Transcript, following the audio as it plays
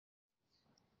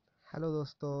Hello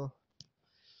दोस्तों।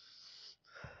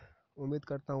 उम्मीद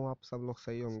करता हूँ आप सब लोग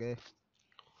सही होंगे।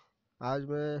 आज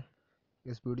मैं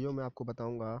इस वीडियो में आपको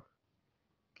बताऊंगा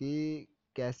कि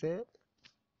कैसे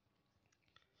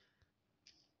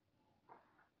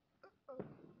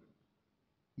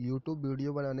YouTube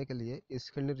वीडियो बनाने के लिए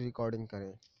स्क्रीन रिकॉर्डिंग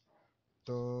करें।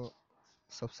 तो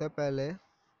सबसे पहले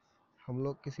हम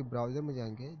लोग किसी ब्राउज़र में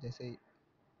जाएंगे, जैसे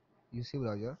यूसी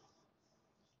ब्राउज़र।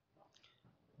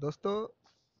 दोस्तों,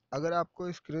 अगर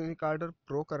आपको स्क्रीन रिकॉर्डर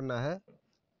प्रो करना है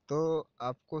तो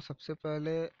आपको सबसे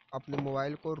पहले अपने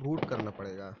मोबाइल को रूट करना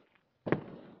पड़ेगा।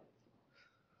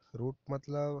 रूट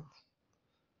मतलब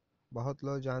बहुत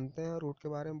लोग जानते हैं, रूट के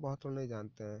बारे में बहुत लोग नहीं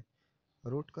जानते हैं।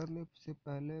 रूट करने से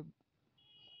पहले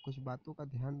कुछ बातों का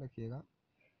ध्यान रखिएगा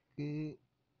कि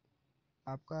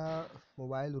आपका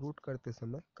मोबाइल रूट करते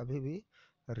समय कभी भी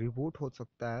रिबूट हो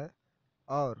सकता है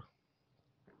और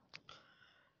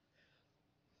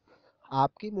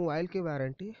आपकी मोबाइल की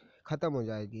वारंटी ख़त्म हो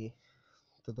जाएगी।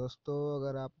 तो दोस्तों,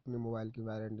 अगर आप अपने मोबाइल की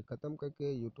वारंटी ख़त्म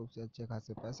करके यूट्यूब से अच्छे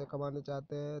खासे पैसे कमाना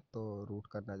चाहते हैं तो रूट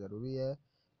करना ज़रूरी है।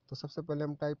 तो सबसे पहले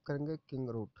हम टाइप करेंगे किंग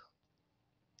रूट।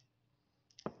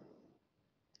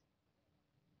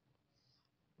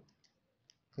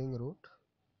 किंग रूट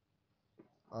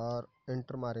और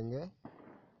एंटर मारेंगे।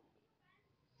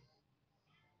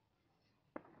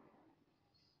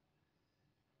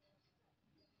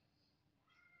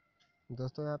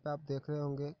 दोस्तों, यहाँ पे आप देख रहे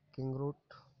होंगे किंग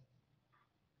रूट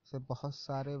से बहुत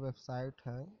सारे वेबसाइट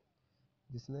हैं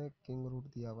जिसने किंग रूट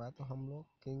दिया हुआ है। तो हम लोग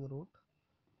किंग रूट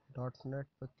डॉट नेट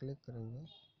पर क्लिक करेंगे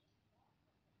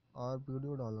और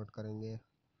वीडियो डाउनलोड करेंगे।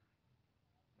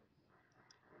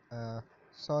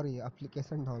 सॉरी,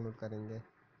 एप्लीकेशन डाउनलोड करेंगे।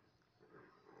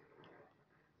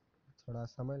 थोड़ा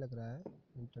समय लग रहा है,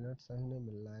 इंटरनेट सही नहीं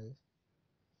मिल रहा है इस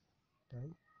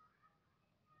टाइम।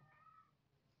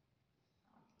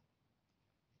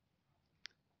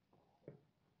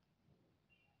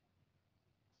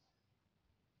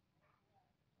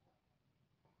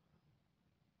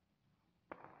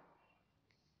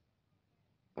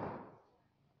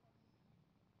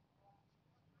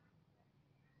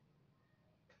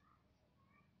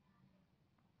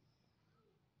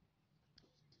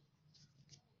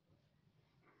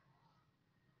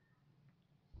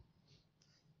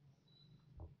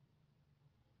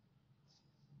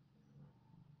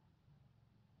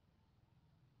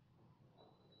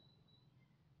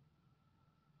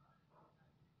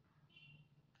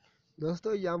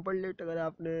 दोस्तों, यहाँ पर लेट अगर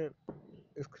आपने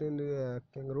स्क्रीन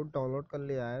किंग रूट डाउनलोड कर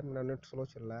लिया है, मेरा नेट स्लो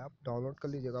चल रहा है, आप डाउनलोड कर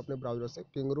लीजिएगा अपने ब्राउज़र से।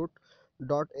 King root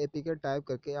dot A P के टाइप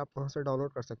करके आप वहाँ से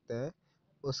डाउनलोड कर सकते हैं।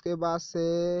 उसके बाद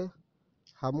से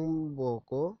हम वो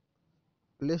को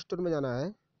प्ले स्टोर में जाना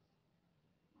है।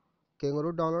 किंग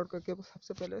रूट डाउनलोड करके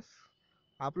सबसे पहले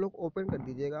आप लोग ओपन कर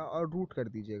दीजिएगा और रूट कर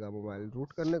दीजिएगा मोबाइल।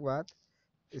 रूट करने के बाद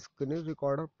स्क्रीन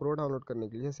रिकॉर्डर प्रो डाउनलोड करने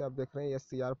के लिए, जैसे आप देख रहे हैं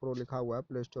SCR प्रो लिखा हुआ है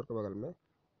प्ले स्टोर के बगल में।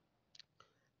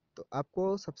 तो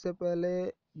आपको सबसे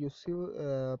पहले यूसी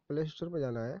प्ले स्टोर में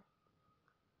जाना है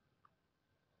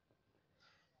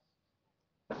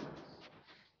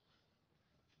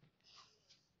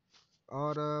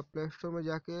और प्ले स्टोर में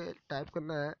जाके टाइप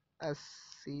करना है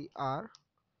SCR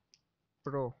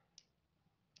प्रो।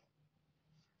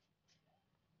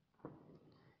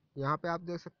 यहाँ पे आप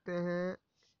देख सकते हैं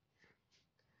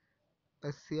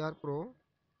SCR प्रो।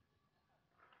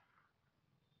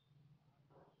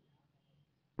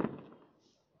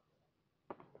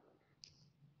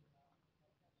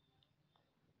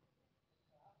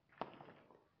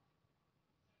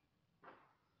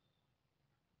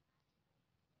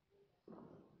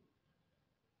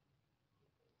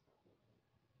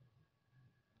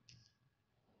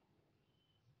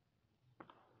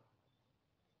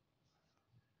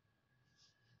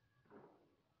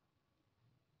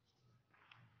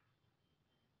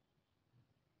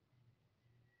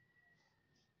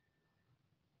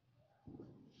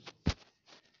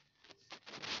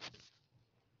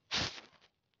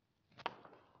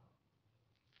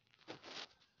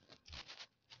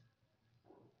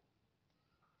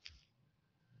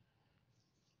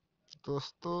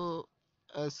 दोस्तों,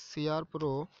 SCR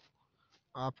प्रो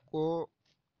आपको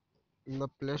न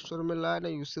प्ले स्टोर में मिल रहा है, ना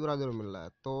यूसी ब्राउज़र में मिल रहा है।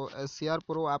 तो SCR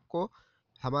प्रो आपको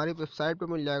हमारी वेबसाइट पे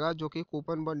मिल जाएगा, जो कि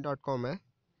couponburn.com है।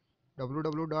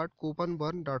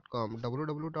 www.couponburn.com,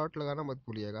 www डॉट लगाना मत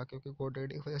भूलिएगा, क्योंकि कोड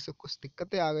रेडिंग की वजह से कुछ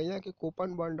दिक्कतें आ गई हैं कि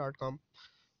couponburn.com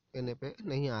कहने पे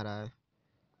नहीं आ रहा है।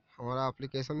 हमारा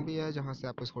एप्लीकेशन भी है जहाँ से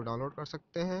आप इसको डाउनलोड कर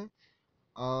सकते हैं।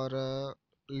 और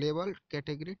लेवल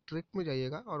कैटेगरी ट्रिक में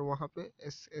जाइएगा और वहाँ पे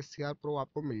SCR प्रो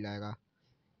आपको मिल जाएगा।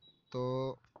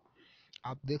 तो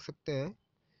आप देख सकते हैं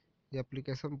ये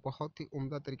एप्लीकेशन बहुत ही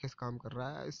उम्दा तरीके से काम कर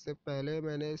रहा है। इससे पहले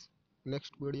मैंने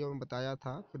नेक्स्ट वीडियो में बताया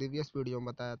था, प्रीवियस वीडियो में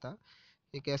बताया था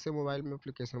कि कैसे मोबाइल में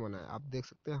एप्लीकेशन बनाए। आप देख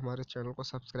सकते हैं, हमारे चैनल को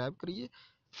सब्सक्राइब करिए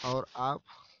और आप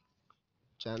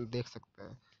चैनल देख सकते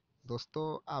हैं।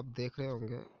 दोस्तों आप देख रहे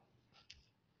होंगे,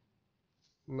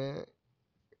 मैं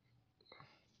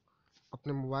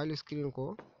अपने मोबाइल स्क्रीन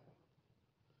को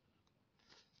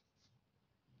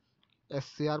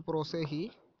SCR प्रो से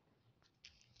ही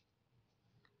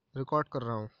रिकॉर्ड कर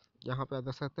रहा हूँ। यहाँ पे आप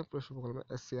देख सकते हैं पृष्ठ भूगोल में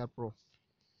SCR प्रो,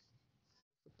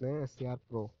 SCR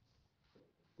प्रो।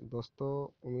 दोस्तों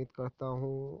उम्मीद करता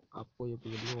हूँ आपको ये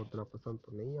वीडियो उतना पसंद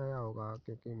तो नहीं आया होगा,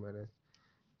 क्योंकि मैंने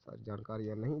सारी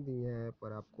जानकारियाँ नहीं दी हैं,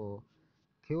 पर आपको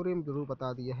थ्योरी में ज़रूर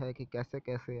बता दिया है कि कैसे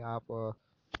कैसे आप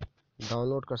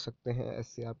डाउनलोड कर सकते हैं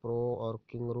SCR प्रो और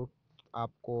किंग रूट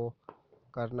आपको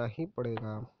करना ही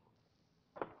पड़ेगा।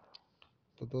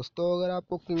 तो दोस्तों अगर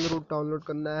आपको किंग रूट डाउनलोड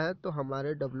करना है तो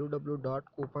हमारे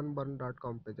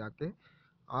www.coupon1.com पे जाके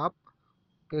आप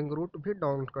किंग रूट भी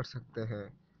डाउनलोड कर सकते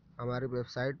हैं। हमारी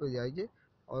वेबसाइट पे जाइए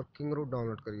और किंग रूट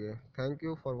डाउनलोड करिए। Thank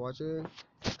you for watching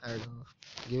and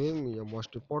giving me your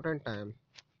most important time.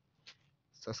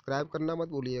 Subscribe करना मत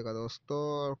भूलिएगा दोस्तों,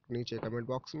 और नीचे कमेंट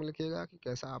बॉक्स में लिखिएगा कि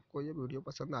कैसा आपको ये वीडियो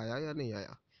पसंद आया या नहीं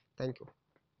आया। Thank you.